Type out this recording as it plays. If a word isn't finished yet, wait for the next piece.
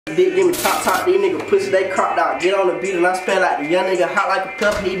Dick give me top, these niggas pussy, they cropped out. Get on the beat and I spell like the young nigga hot like a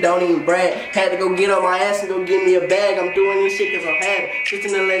pepper, he don't even brag. Had to go get on my ass and go get me a bag. I'm doing this shit cause I'm happy.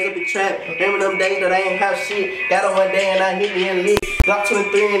 Switching the legs up the trap. Remember them days that I ain't have shit. Got on one day and I hit me and lit. Dropped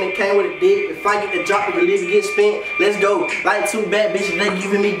 23 and it came with a dick. If I get the drop, the live get spent. Let's go. Like two bad bitches, they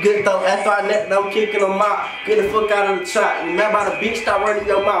giving me good though. After I net, I'm kicking them out. Get the fuck out of the trap. Remember how the bitch start running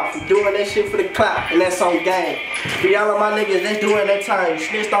your mouth. You doing that shit for the clout, and that's on gang. For y'all of my niggas, they doing that time. You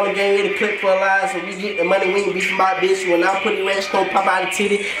snitched on the game, hit a click for a lie. So we get the money, we ain't beefing my bitch. When I put it red, she gon' pop out the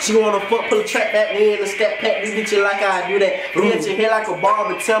titty. She wanna fuck, pull the trap back, we in the scat pack. These bitches like I do that. We hit your head like a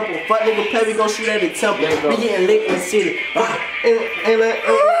barber temple. Fuck nigga play, we gon' shoot at the temple. We getting lit in the city.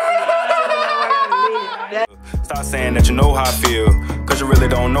 Stop saying that you know how I feel, cause you really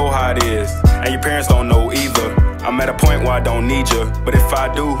don't know how it is. And your parents don't know either. I'm at a point where I don't need you, but if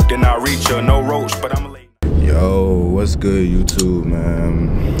I do, then I'll reach you. No roach, but I'm late. Yo, what's good, YouTube,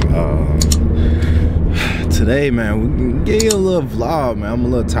 man? Today, man, we gave you a little vlog, man. I'm a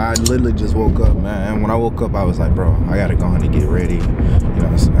little tired. Literally just woke up, man. When I woke up, I was like, bro, I gotta go on and get ready. You know,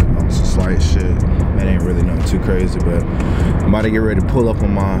 on some slight shit. It ain't really nothing too crazy, but I'm about to get ready to pull up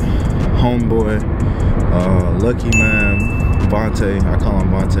on my homeboy, Lucky, man. Vontae, I call him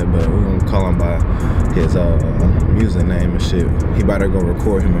Vontae, but we're gonna call him by his music name and shit. He about to go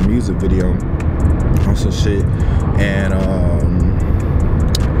record him a music video on some shit, and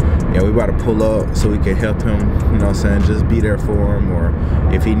yeah, we about to pull up so we can help him, you know what I'm saying, just be there for him, or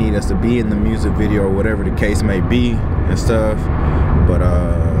if he need us to be in the music video or whatever the case may be and stuff. But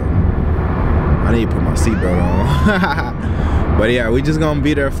I need to put my seatbelt on. But yeah, we just gonna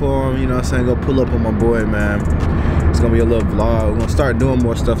be there for him, you know what I'm saying, go pull up on my boy, man. It's gonna be a little vlog. We're gonna start doing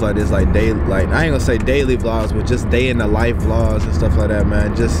more stuff like this, like daily, like I ain't gonna say daily vlogs, but just day in the life vlogs and stuff like that,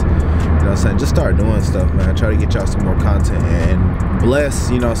 man. Just, you know what I'm saying, just start doing stuff, man. Try to get y'all some more content, and bless,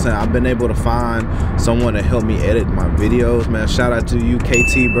 you know what I'm saying, I've been able to find someone to help me edit my videos, man. Shout out to you,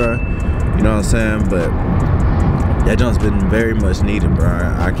 KT, bro. You know what I'm saying? But that jump's been very much needed, bro.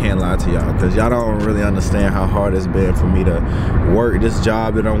 I can't lie to y'all, because y'all don't really understand how hard it's been for me to work this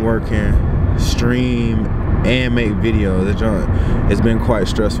job that I'm working, stream, and make videos. It's been quite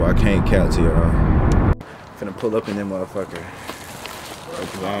stressful. I can't count to y'all. Finna pull up in that motherfucker.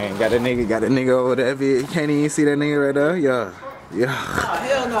 Man, got a nigga over there. You can't even see that nigga right there. Yeah. Yeah. Nah,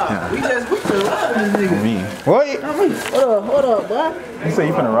 hell no. Yeah. We just robbing this nigga. Me. What? Hold up, boy. You say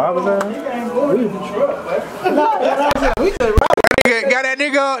you finna rob us, We just robbing. Got that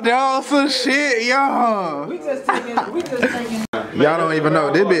nigga up there on some shit, yo. We just taking. Y'all don't even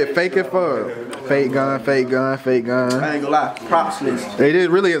know. This bitch fake as fuck. Fake gun, fake gun, fake gun. I ain't gonna lie. Props list. It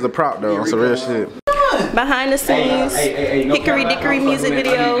really is a prop though. On some real shit. Behind the scenes, Hickory Dickory music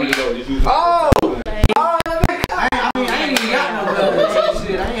video. Oh!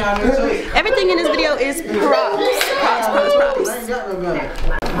 Everything in this video is props.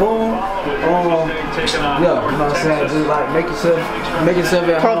 Boom. Yeah, you know what I'm saying? Just like make yourself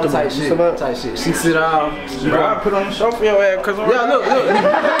at home type shit. She sit down. Bro, put on the show for your ass, cause yeah, look.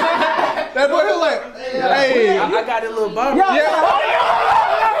 That boy look like, hey, I got this little bump. Yeah.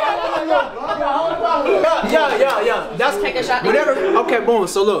 That's take a shot. Whatever. Okay, boom.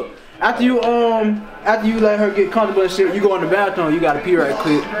 So look. After you let her get comfortable and shit, you go in the bathroom, you gotta pee right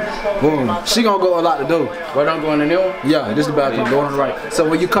quick. Boom. She gonna go unlock the door. Right, I'm going in there? Yeah, this is the bathroom, door on the right. So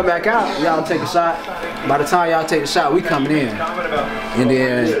when you come back out, y'all take a shot. By the time y'all take the shot, we coming in. And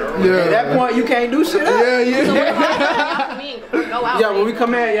then at that point you can't do shit. Yeah, when we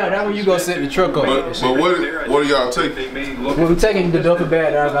come in, that's when you go sit in the truck up. But what are y'all taking? When we taking the duffel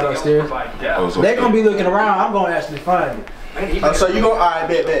bag that I got upstairs, they gonna be looking around, I'm gonna actually find it. So you go, alright,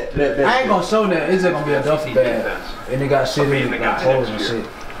 bet. I ain't gonna show that. It's just gonna be a duffel bag, and it got shit in it, like holes and shit.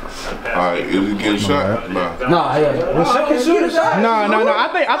 Alright, is it getting shot? Nah. Nah, yeah. Well, shoot a shot. No. I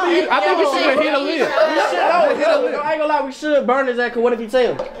think we should hit a lid. I ain't gonna lie, we should burn his ass. Cause what if he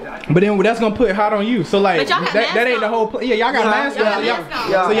tell? But then that's gonna put hot on you. So like that ain't the whole. Yeah, y'all got masks on.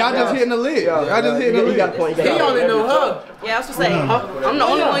 So y'all just hitting the lid. Y'all just hitting the lid. You got a point. He only know her. Yeah, I was gonna say, I'm the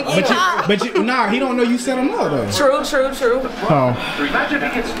only one getting hot. But he don't know you set him up though. True. Oh.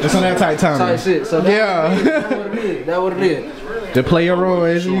 It's on that tight time. Tight shit. So that's what it is. To play your role,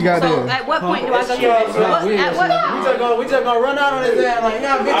 you got so at what point do I go to we just gonna run out on his ass like,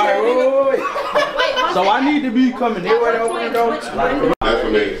 yeah, bitch. So I need to be coming everywhere that open door. That's for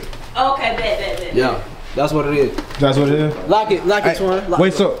me. Okay, bet. Yeah, that's what it is. That's what it is? Lock it, Twin.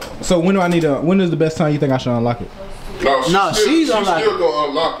 Wait, so when do I need to, when is the best time you think I should unlock it? No, she's still gonna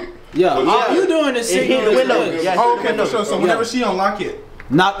unlock it. Yeah, all you doing is sitting in the window. Oh, okay, for sure. So whenever she unlock it,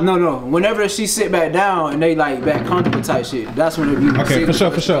 No. Whenever she sit back down and they like back comfortable type shit, that's when it be. Okay, for sure.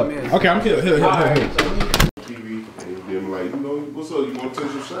 Okay, I'm here. TV and then like, you know, what's up? You want to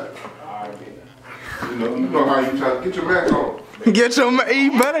take some shots? You know how you try to get your Mac on. Get your Mac.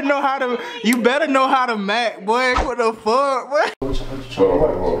 You better know how to. You better know how to Mac, boy. What the fuck, boy? Hold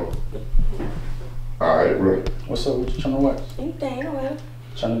on. All right, bro. What's up? What you trying to watch? Anything, man.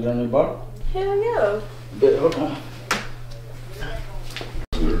 Trying to get on your bar? Hell yeah. Bet, hold on.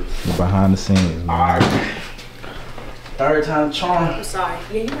 Behind the scenes, man. Third time charm. I'm sorry.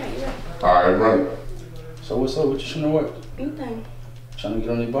 Yeah, you're right. All right, bro. So what's up? What you trying to watch? Anything. Trying to get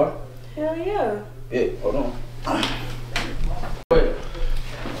on your bar? Hell yeah. Yeah, hold on. Wait.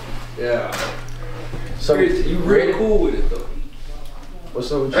 Yeah. So you really cool with it though?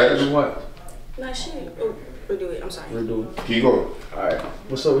 What's up with you trying to watch? Nah, shit. Oh, redo it. I'm sorry. Redo it. Keep going. Alright.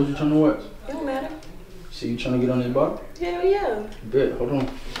 What's up with you trying to watch? It don't matter. See you trying to get on this bar? Hell yeah. Bet, hold on.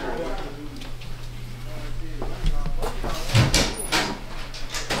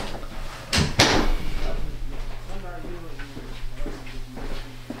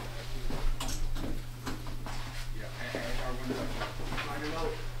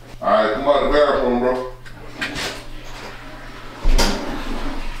 Alright, come out the bathroom, bro.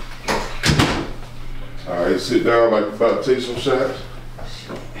 Alright, sit down like you're about to take some shots.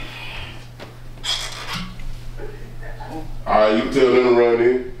 Alright, you tell them to run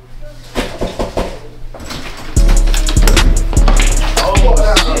in. One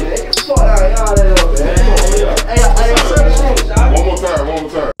more time.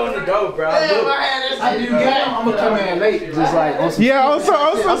 On the door, bro. I do that. I'm gonna come in late, just like on some. Yeah, also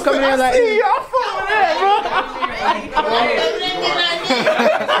I'm coming in like, hey, y'all fuck with that,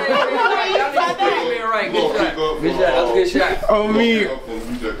 Good shot. bro. Oh me.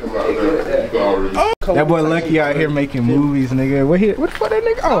 That boy Lucky out here making movies, nigga. What the fuck that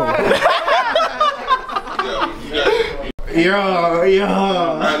nigga? Oh. Yo.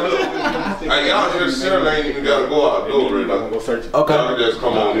 Hey, y'all just certainly ain't even gotta go out the door, right? Like, go search it. Okay. Y'all just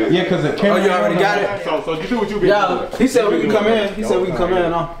come on in. Yeah, cause the camera. Oh, you already got it? So you do what you be Yeah, he said we can come in. He said we can come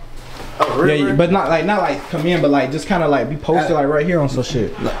in, huh? Yeah, but not like come in, but like just kind of like be posted like right here on some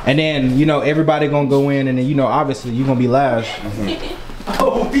shit, and then you know everybody gonna go in, and then you know obviously you gonna be last.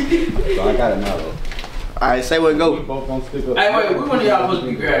 Oh, So I got it now though. Alright, say what go. hey, wait, which one of y'all supposed to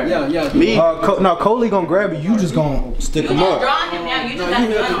be grabbing? Yeah. Me. No, Coley gonna grab you. You just gonna stick him up. Drawing him now. You just have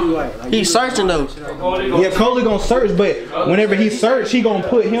to draw. He's searching though. Yeah, Coley gonna search, but whenever he search, he gonna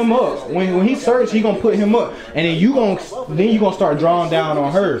put him up. When he search, he gonna put him up, and then you gonna start drawing down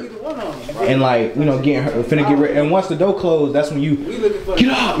on her, and like you know getting her finna get ready. And once the door closed, that's when you get up. You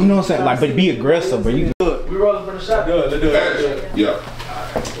know what I'm saying? Like, but be aggressive, but you. We rolling for the shot. Good, let's do it. Yeah.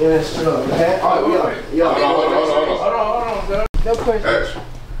 Yeah, sure. Okay. Oh, yeah. Hold on. No question. Action.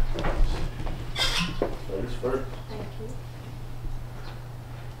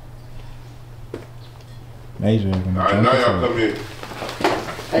 Major. Alright, now y'all come in.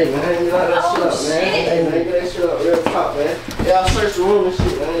 Hey man, you like that shit up, man. Hey man, get that shit up real top, man. Y'all search the room and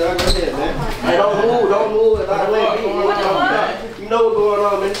shit, man. Y'all go ahead, man. Hey, don't move. Like, you know what's going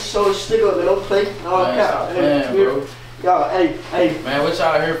on, man. Show the stick up and don't play. All cap. Man, bro. Y'all, hey. Man, what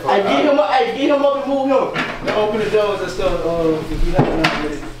y'all here for? Hey, get him up and move him. Open the doors and stuff. If you have enough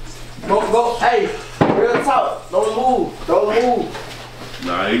with it. Go. Hey, real talk. Don't move.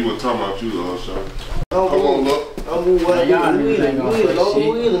 Nah, he was talking about you, Sean. Don't Come move. on, look. Don't move. Don't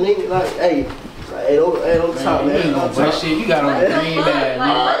move either, nigga. Like, hey, don't talk, man. Don't talk. Shit, you got on a green bag.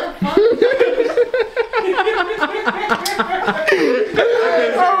 Alright.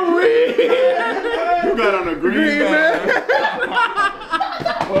 You got on a green bag.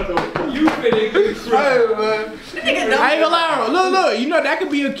 You finna get straight, man. I ain't gonna lie, look, you know that could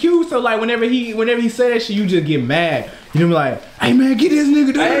be a cue. So like whenever he say that shit, you just get mad. You know, be like, hey man, get this nigga.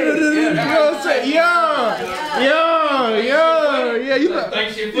 You know what I'm saying? Yeah. You think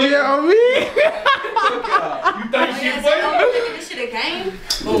shit funny? Yeah, on me. You think shit funny? This shit a game?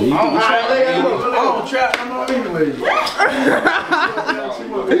 I don't trap no more anyway.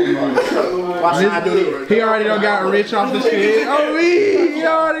 He already done got rich off the shit. Oh me, he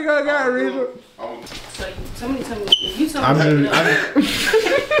already done got rich. Somebody tell me. You tell me.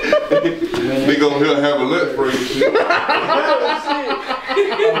 They gonna have a lip for you.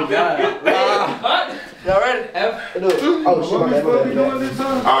 Oh God. Y'all ready? Oh shit, my bad.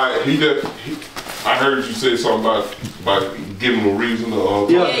 Alright, I heard you say something about giving him a reason to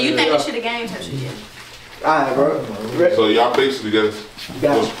Yeah, you think this shit a game type shit, yeah. Alright, bro. So y'all basically just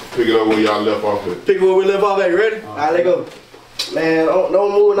pick it up where y'all left off at. Pick where we left off at. Ready? Alright, let go. Man,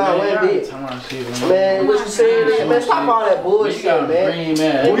 don't move now, man, bitch. Man, what you saying? Man, stop all that bullshit, man. Green,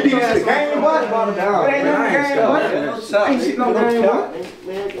 man. We need to get the game, boy. Down. Ain't no game, boy.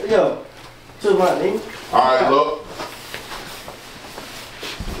 Man, yo, took my name. All right, look.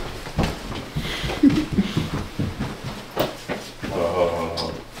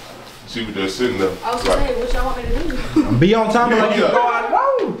 She was just sitting there. I was gonna say, what y'all want me to do? Be on time like you go out the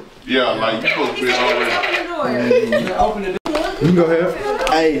road. Yeah, like you supposed to be already. Open the door. You can go ahead.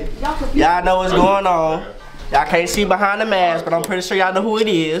 Hey, y'all know what's going on. Y'all can't see behind the mask, but I'm pretty sure y'all know who it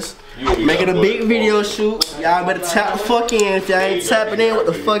is. Making a big video shoot. Y'all better tap the fuck in. If y'all ain't tapping in, what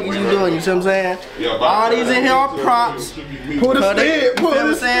the fuck is you doing? You see what I'm saying? All these in here are props. Pull the stick, pull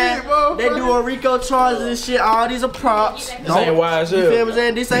the stick, bro. They doing Rico charges and shit. All these are props. This ain't wise. You feel me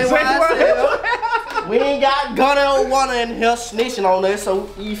saying? This ain't wise. We ain't got Gunner or Warner in here snitching on us, so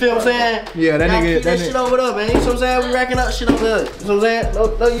you feel what I'm saying? Yeah, that nigga. Keep that shit over there, man. You know what I'm saying? We racking up shit over there. You know what I'm saying? No,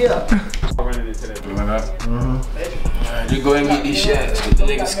 yeah. Just go ahead and get these shots, cause the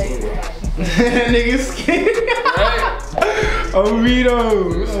nigga scared. Nigga scared. Oh, Vito.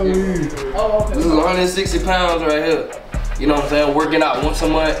 This is 160 pounds right here. You know what I'm saying? Working out once a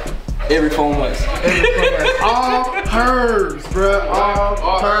month, every 4 months. All herbs, bro.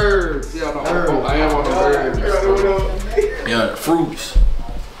 All herbs. Yeah, no, I am on the herbs. Yeah, fruits,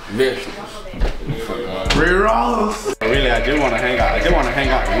 vegetables. Red Ross. Really, I just want to hang out. I just want to hang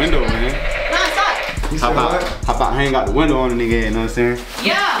out the window, man. How about hang out the window on the nigga, you know what I'm saying?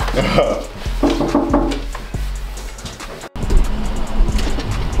 Yeah.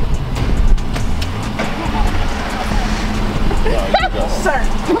 Sir.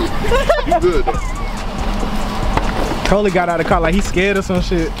 You good though. Coley got out of the car like he scared or some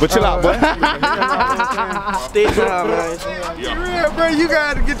shit. But chill out, boy. Stay down, man. For real, bro, you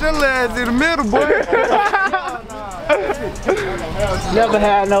gotta get your legs in the middle, boy. Never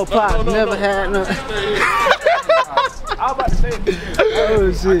had no pop. Never had no. I was about to say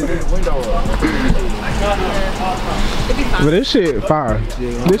Oh shit. But this shit fire.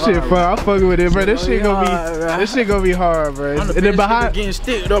 This shit fire. I'm fucking with it, bro. This shit gonna be. This shit gonna be hard, bro. And then behind getting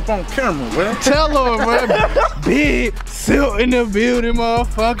sticked up on camera, bro. Tell him, bro. Big Silk in the building,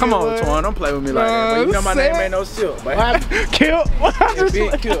 motherfucker. Come on, Twan, don't play with me like that. But you know my name ain't no Silk, boy. Kill.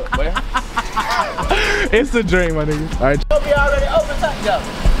 Big Kill, boy. It's a dream, my nigga. All right. We already open top, yo.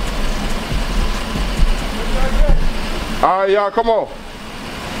 All right, y'all, come on.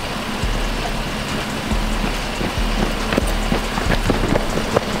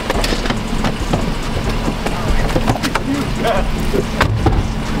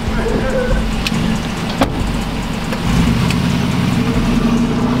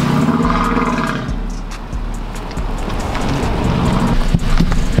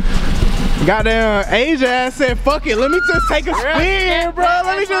 Goddamn Asia ass said, fuck it, let me just take a spin, bro.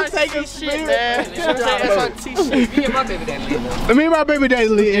 Let me just take a spin. Me and my baby daddy leave. Me and my baby daddy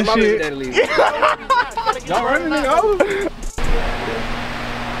leave and My baby shit. daddy leave. Don't run me over.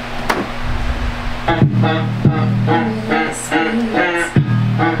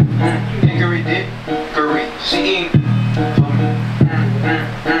 Hickory Dickory, she ain't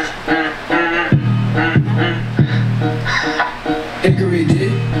Hickory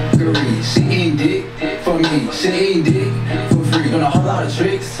Dickory, she ain't dick for me, she ain't dick for free. Doing a whole lot of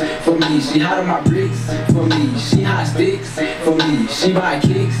tricks for me, she hot on my bricks for me, she hot sticks for me, she buy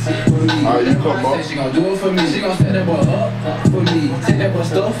kicks for me. Alright, you come up. She gon' do it for me, she gon' set that boy up for me, take that boy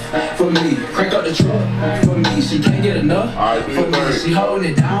stuff for me, crank up the truck for me, she can't get enough Alright, for me, she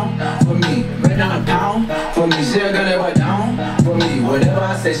holding it down for me, right down a pound for me, she ain't got that boy down for me, whatever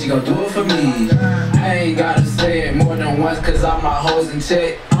I say she gon' do it for me. I ain't gotta say it more than once cause all my hoes in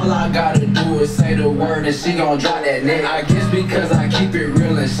check. All I gotta do is say the word and she gon' drop that neck. I guess because I keep it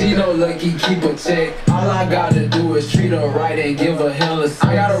real and she no lucky keep a check. All I gotta do is treat her right and give her hella sex.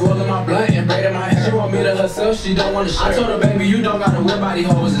 I gotta roll in my blunt and braid in my hair. She want me to herself, she don't wanna share. I told her, baby, you don't gotta worry about these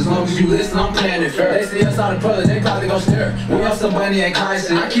hoes as long as you listen, I'm playing it fair. They see us out in public, they probably gon' stare. We up some money and kind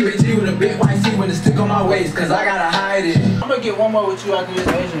shit. I keep it G with a big white tee when it's stick on my waist cause I gotta hide it. I'm gonna get one more with you after this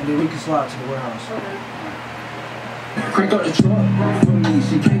Asian, then we can slide to the warehouse. Crank up the truck for me,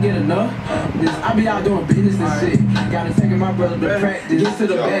 she can't get enough. I be out doing business and shit. Gotta take my brother to practice. Get to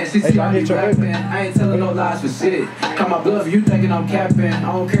the band, she see I be rapping. I ain't telling no lies for shit. Call my bluff, you thinking I'm capping.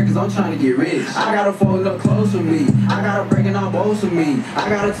 I don't care cause I'm trying to get rich. I gotta fold up clothes for me. I gotta breaking out bowls for me. I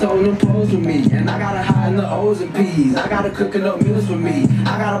gotta tone them clothes for me. And I gotta hide the O's and P's. I gotta cooking up meals for me.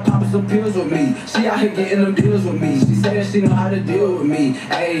 I gotta pop some pills with me. She out here getting them deals with me. She say that she know how to deal with me.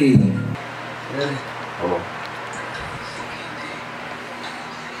 Hey. Hold on.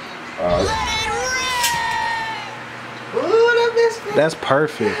 Ooh, that bitch That's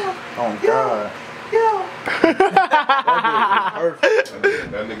perfect. Oh God. Perfect.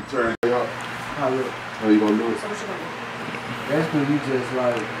 That nigga turned it up. How you gonna do it? That's when you just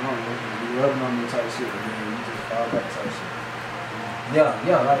like, I don't know, you rubbing on me type shit, and then you just fall back type shit.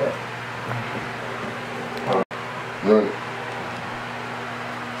 Yeah, like that. Right.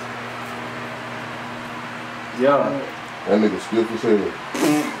 Yeah. That nigga stiff as hell.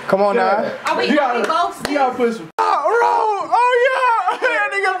 Come on now. Are we both? You gotta put some. Oh yeah. That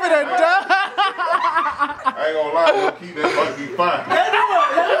nigga finna die. I ain't gonna lie, low key, that might be fine.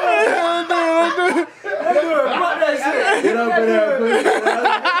 Get up in there, please.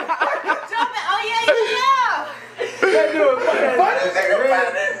 Jump it. Oh yeah. Let's do it. Fuck this nigga.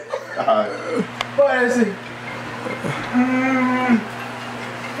 Alright. Fuck that shit.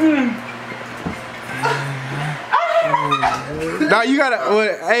 Now you gotta.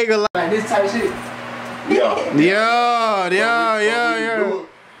 I ain't gonna lie. Like this type shit. Yeah.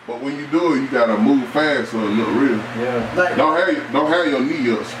 But when you do it, you gotta move fast so it look real. Yeah. Like, don't have your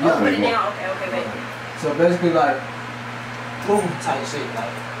knee up. Put it down. Okay, wait. So basically, like, boom type shit,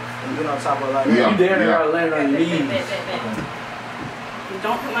 like, you get on top of like, you damn near gotta land on your knees.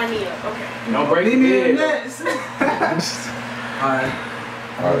 Don't put my knee up. Okay. Don't break your knee. Alright,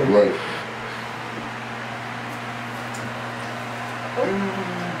 right.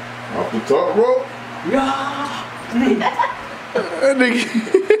 Off the top rope.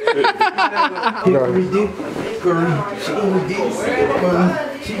 Hickory Dickory,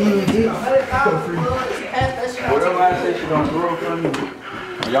 she eat dick. Whatever I say, she gonna grow from you.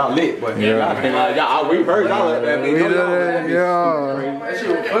 Y'all lit, but y'all we heard y'all like that. That shit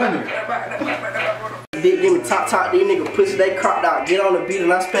was funny. Dick give me top, these niggas pussy, they cropped out. Get on the beat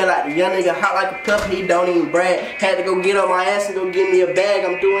and I spell like the young nigga hot like a pepper, he don't even brag. Had to go get on my ass and go get me a bag.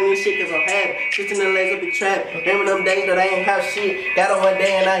 I'm doing this shit cause I'm happy. Switching the legs up in trap. Remember them days that I ain't have shit. Got on one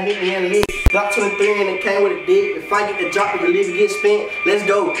day and I hit me and lit. Dropped 23 and it came with a dick. If I get the drop, if the leave get spent, let's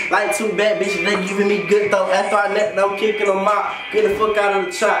go. Like two bad bitches, they giving me good though. After I net, I'm kicking them out. Get the fuck out of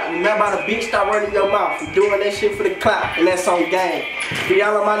the trap. You mad about a bitch, stop running your mouth. You doing that shit for the clout, and that's on game. For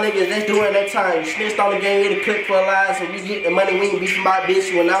y'all of my niggas, they doing that time. You snitched on the game, hit a click for lies, and we get the money, we ain't beefing my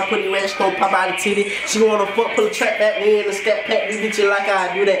bitch. When I put it red, she gon' pop out the titty. She wanna fuck, pull the trap back, we in the scat pack. We get you like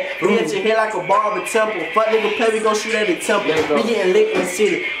I do that. We hit your head like a barber temple. Fuck nigga play, we gon' shoot at the temple. We getting licked in the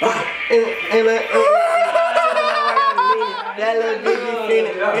city. That little bitch be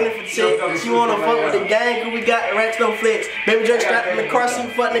feeling for check. She wanna fuck with the gang, cause we got the racks, no flex. Baby Drake strapped in the car seat,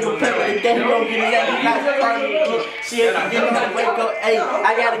 fuck nigga play with the gang, he gon' get his ass, he like the car. She ain't gonna get me to wake up, ayy.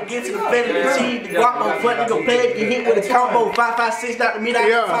 I gotta get to the fed the cheese, the guapo, fuck nigga play, get hit with a combo. 5, 5, 6, not to meet out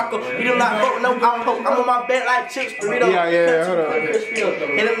the taco. We do not vote, no outpost. I'm on my back like chips, Doritos. Hold on.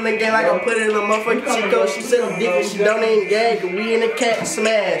 Hit him in the game like I put it in a motherfucking Chico. She said I'm dick and she don't even gag, cause we in the cat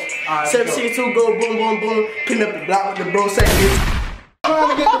smash. 762 go boom, boom, boom. Pin up the block with the bro say Trying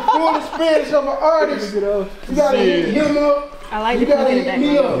to get the full experience of an artist. You gotta hit him up. I like You gotta hit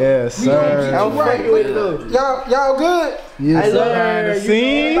me up. Yes, sir. I'm fucking with it though. Y'all good? Yes, Hey, sir. Behind the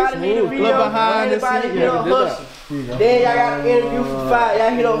scenes. Behind the scenes. Then y'all got an interview for 5. Y'all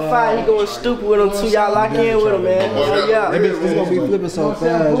hit on 5. He going stupid with him too. Y'all lock in with him, man. Oh yeah. That bitch is gonna be flipping so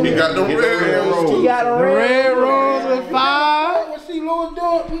fast. He got the red rolls. He got a red rolls with 5. What see Lewis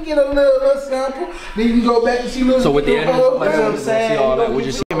doing? We get a little sample. Then you go back and see Lewis. So with the That's what I'm saying. what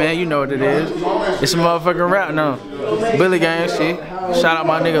you see, man, you know what it is. It's a motherfucking rap now. Billy Gang shit. Shout out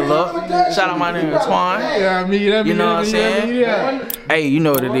my nigga Luck. Shout out my nigga Twan. You know what I'm saying? Hey, you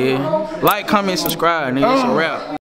know what it is. Like, comment, subscribe, nigga. It's a rap.